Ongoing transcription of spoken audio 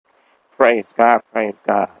Praise God, praise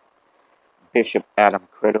God. Bishop Adam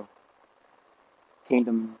Criddle,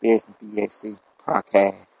 Kingdom Business BAC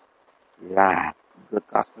podcast, live, good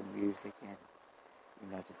gospel music, and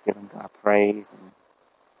just giving God praise and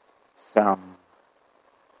some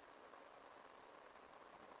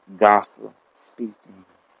gospel speaking,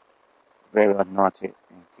 very anointed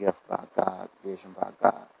and gift by God, vision by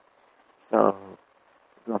God. So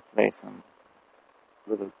we're gonna play some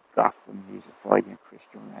little gospel music for you in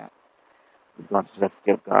Christian rap. We're going to just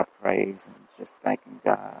give God praise and just thanking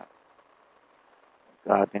God.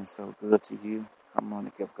 God been so good to you. Come on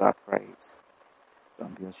and give God praise.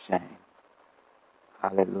 Don't be ashamed.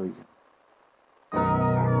 Hallelujah.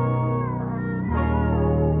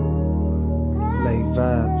 Late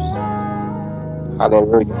vibes.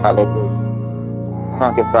 Hallelujah, hallelujah. Come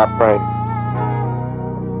on, give God praise.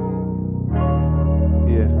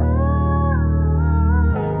 Yeah.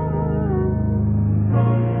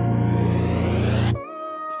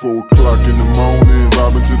 4 o'clock in the morning,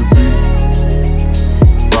 vibing to the beat.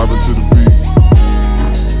 Vibing to the beat.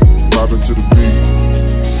 Vibing to the beat.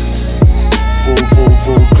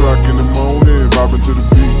 4 o'clock in the morning, vibing to the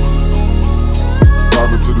beat.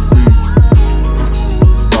 Vibing to the beat.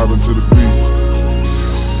 Vibing to the beat.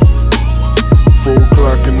 4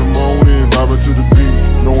 o'clock in the morning, vibing to the beat.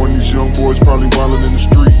 Knowing these young boys probably wildin' in the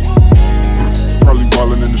street. Probably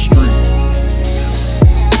wildin' in the street.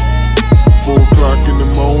 4 o'clock in the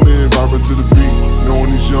morning, vibing to the beat. Knowing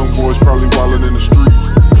these young boys probably wildin' in the street.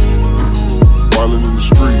 Wildin' in the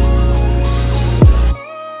street.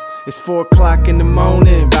 It's 4 o'clock in the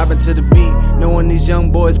morning, vibing to the beat. Knowing these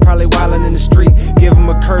young boys probably wildin' in the street. Give him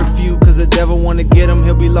a curfew, cause the devil wanna get him.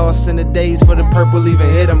 He'll be lost in the days for the purple even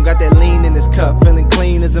hit him. Got that lean in his cup, feeling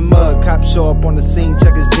clean as a mug. Cops show up on the scene,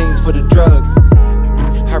 check his jeans for the drugs.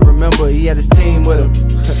 I remember he had his team with him.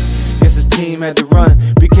 Guess his team had to run.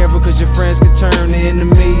 Be careful cause your friends can turn to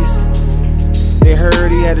enemies. They heard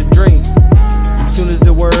he had a dream. Soon as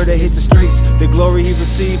the word had hit the streets, the glory he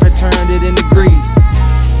received had turned it into greed.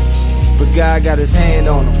 But God got his hand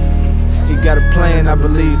on him. He got a plan, I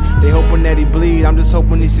believe. They hoping that he bleed, I'm just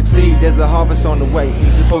hoping he succeed. There's a harvest on the way,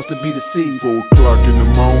 he's supposed to be the seed. 4 o'clock in the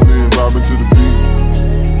morning, vibing to the beat.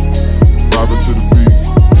 Vibing to the beat.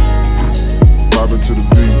 Vibing to the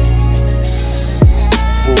beat.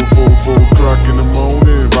 4 o'clock in the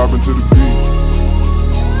morning, vibing to the beat.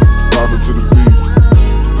 Vibing to the beat.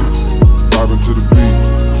 Vibing to the beat.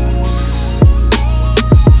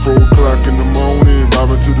 4 o'clock in the morning,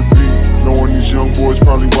 vibing to the beat. Knowing these young boys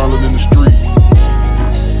probably wildin' in the street.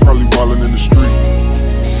 Probably wildin' in the street.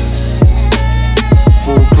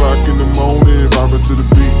 4 o'clock in the morning, vibing to the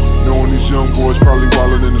beat. Knowing these young boys probably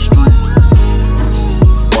wildin' in the street.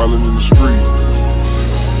 Wildin' in the street.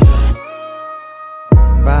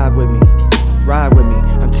 Vibe with me, ride with me.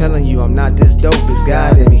 I'm telling you, I'm not this dope, it's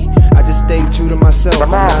God in me. I just stay true to myself.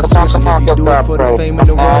 It's not switching. If you do it for the fame and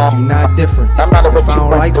the wealth, you're not different. If I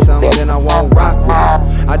don't like something, then I won't rock with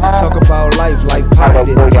it. I just talk about life like Pac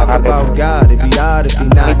did. Talk about God, if he odd, if he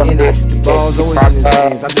not in it. The ball's always in his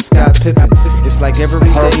hands, I'm just Scott Pippen. It's like every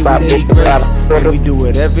day we need grace, and we do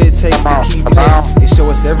whatever it takes to keep pace. They show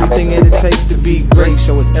us everything that it takes to be great.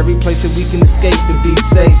 Show us every place that we can escape to be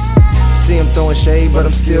safe. See I'm throwing shade, but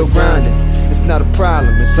I'm still grinding. It's not a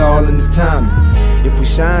problem, it's all in this timing. If we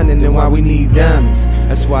shining, then why we need diamonds?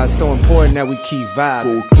 That's why it's so important that we keep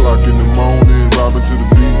vibing. 4 o'clock in the morning, vibing to the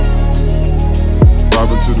beat.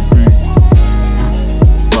 Vibing to the beat.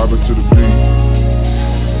 Vibing to the beat.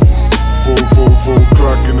 4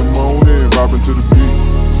 o'clock in the morning, vibing to the beat.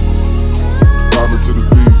 Vibing to the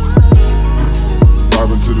beat.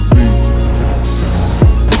 Vibing to the beat.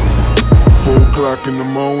 4 o'clock in the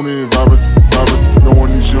morning, vibing.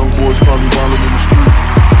 Knowing these young boys probably wildin' in the street.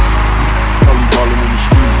 Probably wildin' in the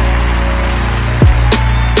street.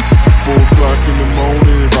 4 o'clock in the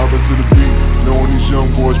morning, vibing to the beat. Knowing these young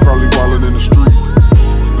boys probably wildin' in the street.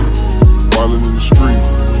 Wildin' in the street.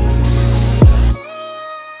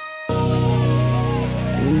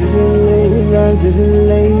 This is late vibe, this is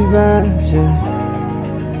late vibes, yeah.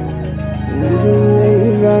 This is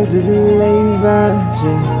late vibe, this is late vibes,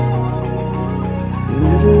 yeah.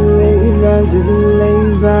 This is late vibe, this is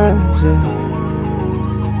late vibes, yeah.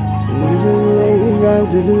 This is late vibe,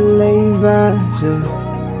 this is late vibes, yeah.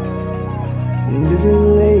 This is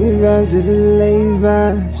late vibe, this is late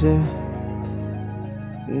vibes, yeah.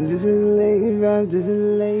 This is late vibe, this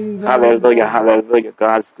is late vibe. Hallelujah, hallelujah.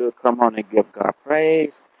 God's good. Come on and give God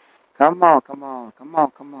praise. Come on, come on, come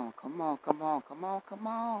on, come on, come on, come on, come on, come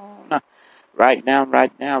on. Right now,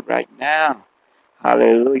 right now, right now.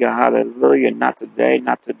 Hallelujah, hallelujah. Not today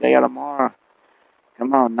or tomorrow.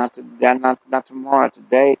 Come on, not tomorrow.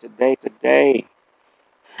 Today.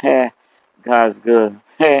 God's good.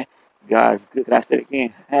 God's good. Can I say it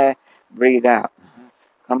again? Breathe out.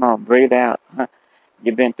 Come on, breathe out.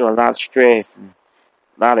 You've been through a lot of stress and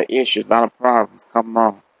a lot of issues, a lot of problems. Come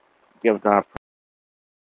on. Give God praise.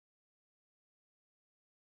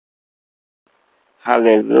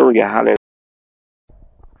 Hallelujah. Hallelujah.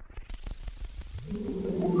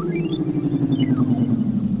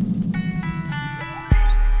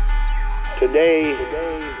 Today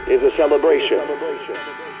is a celebration.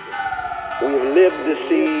 We've lived to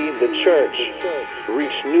see the church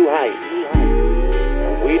reach new heights.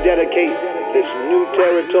 And we dedicate this new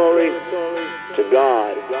territory to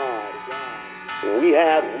God. We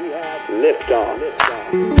have liftoff.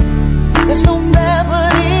 There's no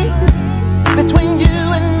gravity between you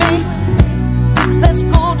and me. Let's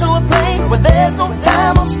go to a place where there's no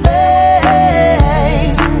time or space.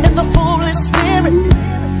 And the Holy Spirit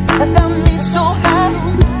has got me so high.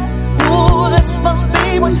 Oh, this must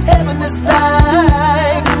be what heaven is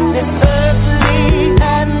like. This earthly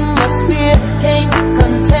atmosphere can't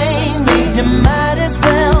contain me. You might as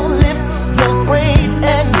well lift your praise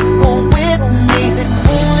and go with me. The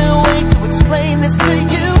only way to explain this to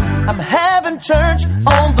you, I'm having church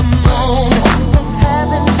on the moon. We're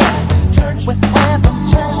having church. We're having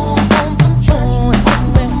church on the moon.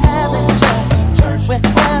 We're having church. We're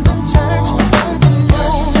having church on the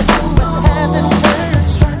moon. We're having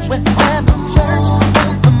church. We're having church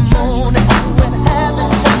on the moon. We're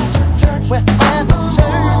having church. We're having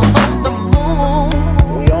church on the moon.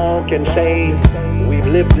 We all can say we've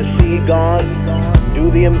lived to see God do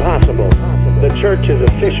the impossible. The church is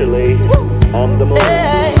officially on the moon.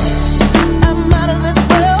 Hey, I'm out of this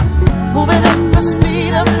world, moving at the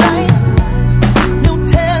speed of light. New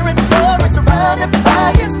territory surrounded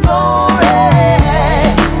by His glory.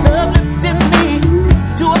 Love lifted me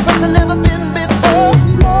to a place I've never been before.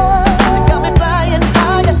 It got me flying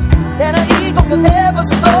higher than an eagle could ever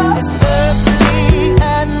soar. This earthly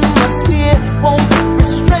atmosphere won't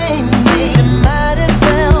restrain me. You might as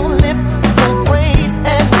well lift your praise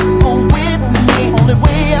and go with me. Only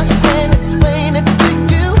way I can explain it to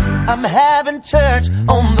you, I'm having church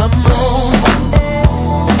on the moon.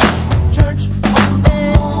 Church on the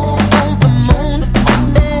moon.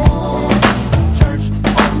 Church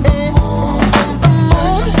on the moon.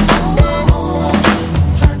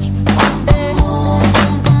 Church on the moon. Church on the moon.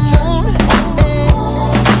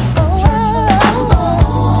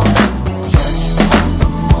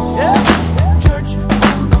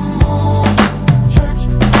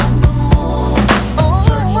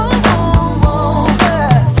 Church on the moon.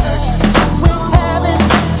 We're having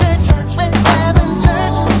church. We're having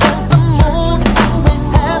church on the moon. We're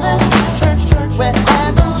having church. We're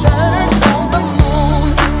having church on the moon.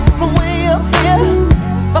 From way up here,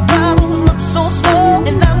 my problems look so small,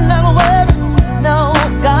 and I'm not worried. No,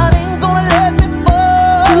 God ain't gonna let me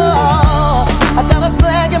fall. I got a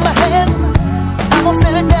flag in my hand. I'm gonna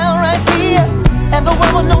set it down right here, and the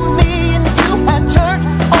world will know me and you had church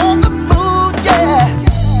on the moon. Yeah.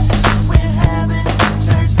 We're having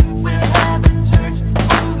church. We're having church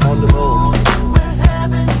on the moon. We're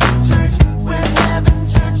having church. We're having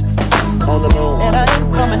church On the moon. and I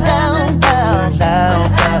ain't coming down.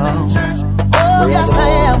 Oh, yes I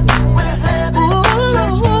am. We're having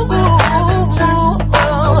church. We're having church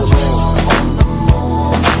on the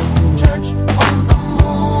moon. Church on the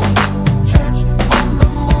moon. Church on the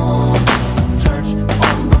moon. Church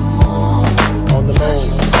on the moon. On the moon.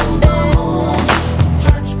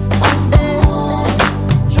 Church on the moon.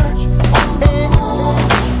 Church on the moon.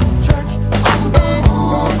 Church on the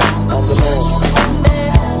moon. On the moon. Church,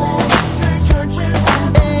 we're having church.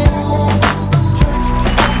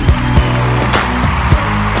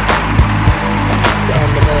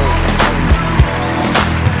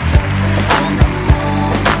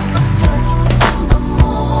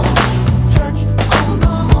 On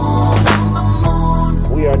the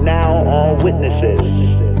moon. We are now all witnesses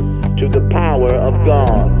to the power of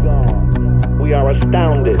God. We are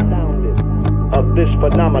astounded of this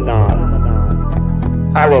phenomenon.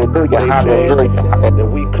 Hallelujah. They said Hallelujah. that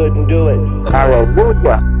we couldn't do it,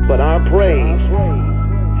 Hallelujah. but our praise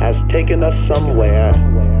has taken us somewhere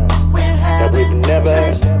that we've never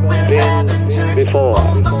been before.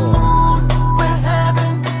 We're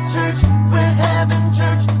having church. We're having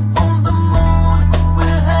church on the moon.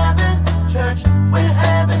 We're having church. We're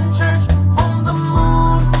having church on the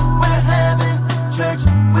moon. We're having church.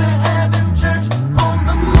 We're having church on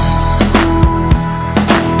the moon.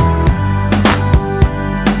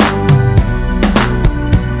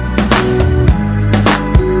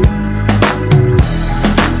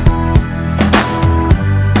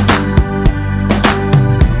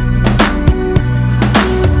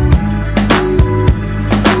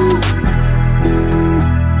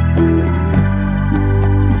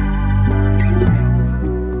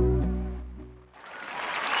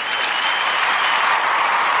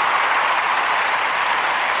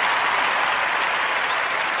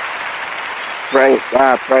 Praise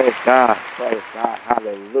God, praise God, praise God.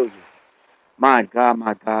 Hallelujah. My God,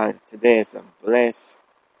 my God. Today is a blessed,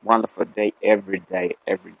 wonderful day every day,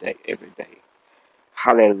 every day, every day.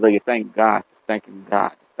 Hallelujah. Thank God, thanking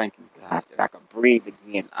God, thanking God that I can breathe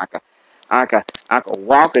again. I can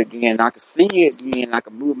walk again. I can see again. I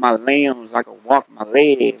can move my limbs. I can walk my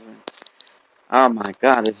legs. And, oh my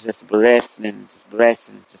God, it's just blessings,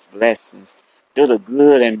 blessings, just blessings. Through the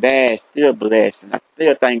good and bad, still blessing. I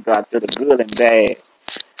still thank God through the good and bad.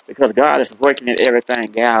 Because God is working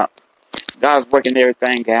everything out. God's working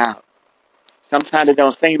everything out. Sometimes it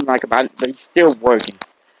don't seem like it, but He's still working.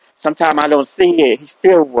 Sometimes I don't see it. He's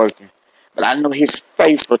still working. But I know He's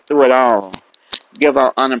faithful through it all. Give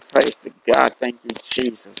our honor and praise to God. Thank you,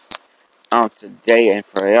 Jesus, on today and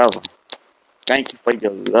forever. Thank you for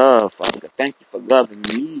your love, Father God. Thank you for loving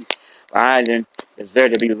me. I didn't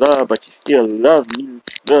deserve to be loved, but you still love me,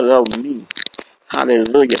 little old me.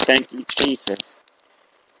 Hallelujah. Thank you, Jesus.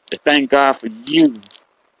 To thank God for you,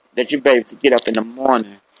 that you're able to get up in the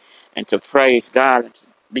morning and to praise God and to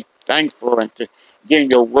be thankful and to get in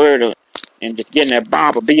your word and just get in that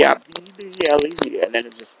Bible, B-I-B-B-L-E, and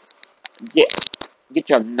then just get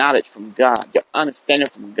your knowledge from God, your understanding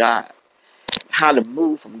from God, how to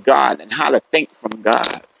move from God and how to think from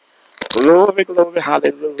God. Glory, glory,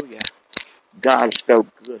 hallelujah. God is so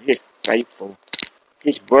good. He's faithful.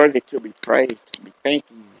 He's worthy to be praised, to be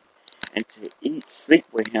thanking Him, and to eat, sleep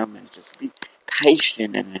with Him, and just be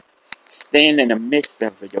patient and stand in the midst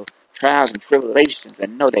of your trials and tribulations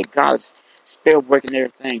and know that God is still working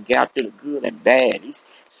everything out through the good and bad. He's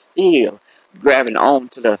still grabbing on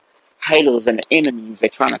to the halos and the enemies that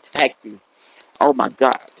are trying to attack you. Oh my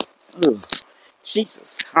God. Ugh.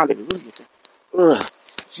 Jesus. Hallelujah. Ugh.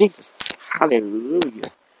 Jesus.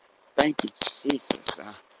 Hallelujah. Thank you, Jesus.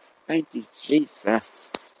 Thank you, Jesus.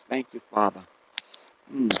 Thank you, Father.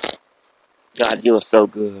 God, you are so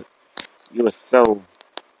good. You are so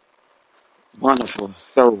wonderful,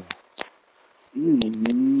 so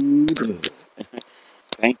good.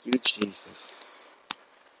 Thank you, Jesus,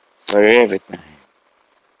 for everything.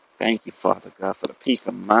 Thank you, Father God, for the peace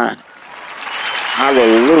of mind.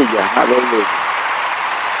 Hallelujah, hallelujah,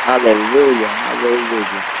 hallelujah,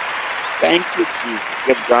 hallelujah. Thank you, Jesus.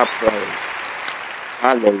 Give God praise.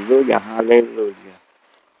 Hallelujah, hallelujah.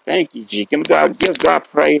 Thank you, Jesus. Give God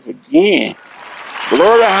praise again.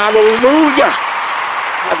 Glory, hallelujah.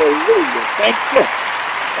 Hallelujah. Thank you.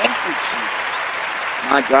 Thank you, Jesus.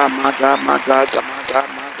 My God, my God, my God, my God,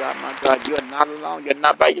 my God, my God. You're not alone. You're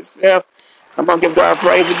not by yourself. Come on, give God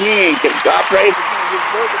praise again. Give God praise again. He's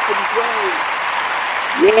worthy to be praised.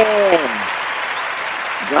 Yes.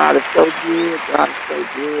 God is so good. God is so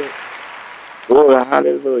good. Glory,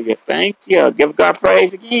 hallelujah. Thank you. Give God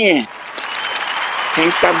praise again.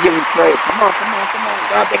 Can't stop giving praise. Come on, come on, come on.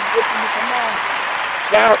 God been good to you. Come on.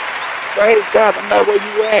 Shout. Praise God no matter where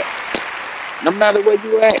you at. No matter where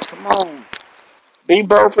you at. Come on. Be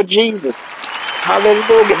bold for Jesus.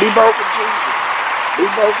 Hallelujah. Be bold for Jesus. Be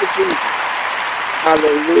bold for Jesus.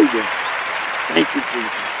 Hallelujah. Thank you,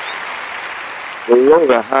 Jesus.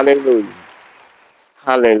 Glory. Hallelujah.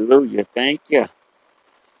 Hallelujah. Thank you.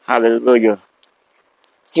 Hallelujah.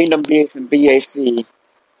 Kingdom Biz and BAC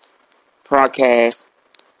podcast.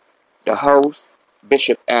 The host,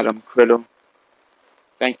 Bishop Adam Criddle.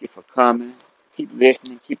 Thank you for coming. Keep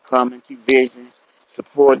listening. Keep coming. Keep visiting.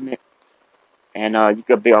 Supporting it. And you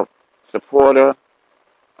could be a supporter.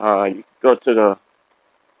 You can go to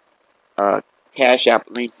the Cash App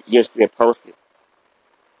link. You'll see it posted.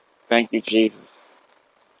 Thank you, Jesus.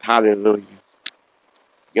 Hallelujah.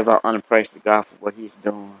 Give our honor and praise to God for what He's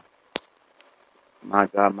doing. My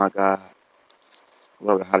God, my God.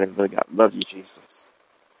 Glory, hallelujah. I love you, Jesus.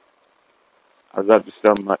 I love you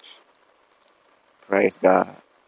so much. Praise God.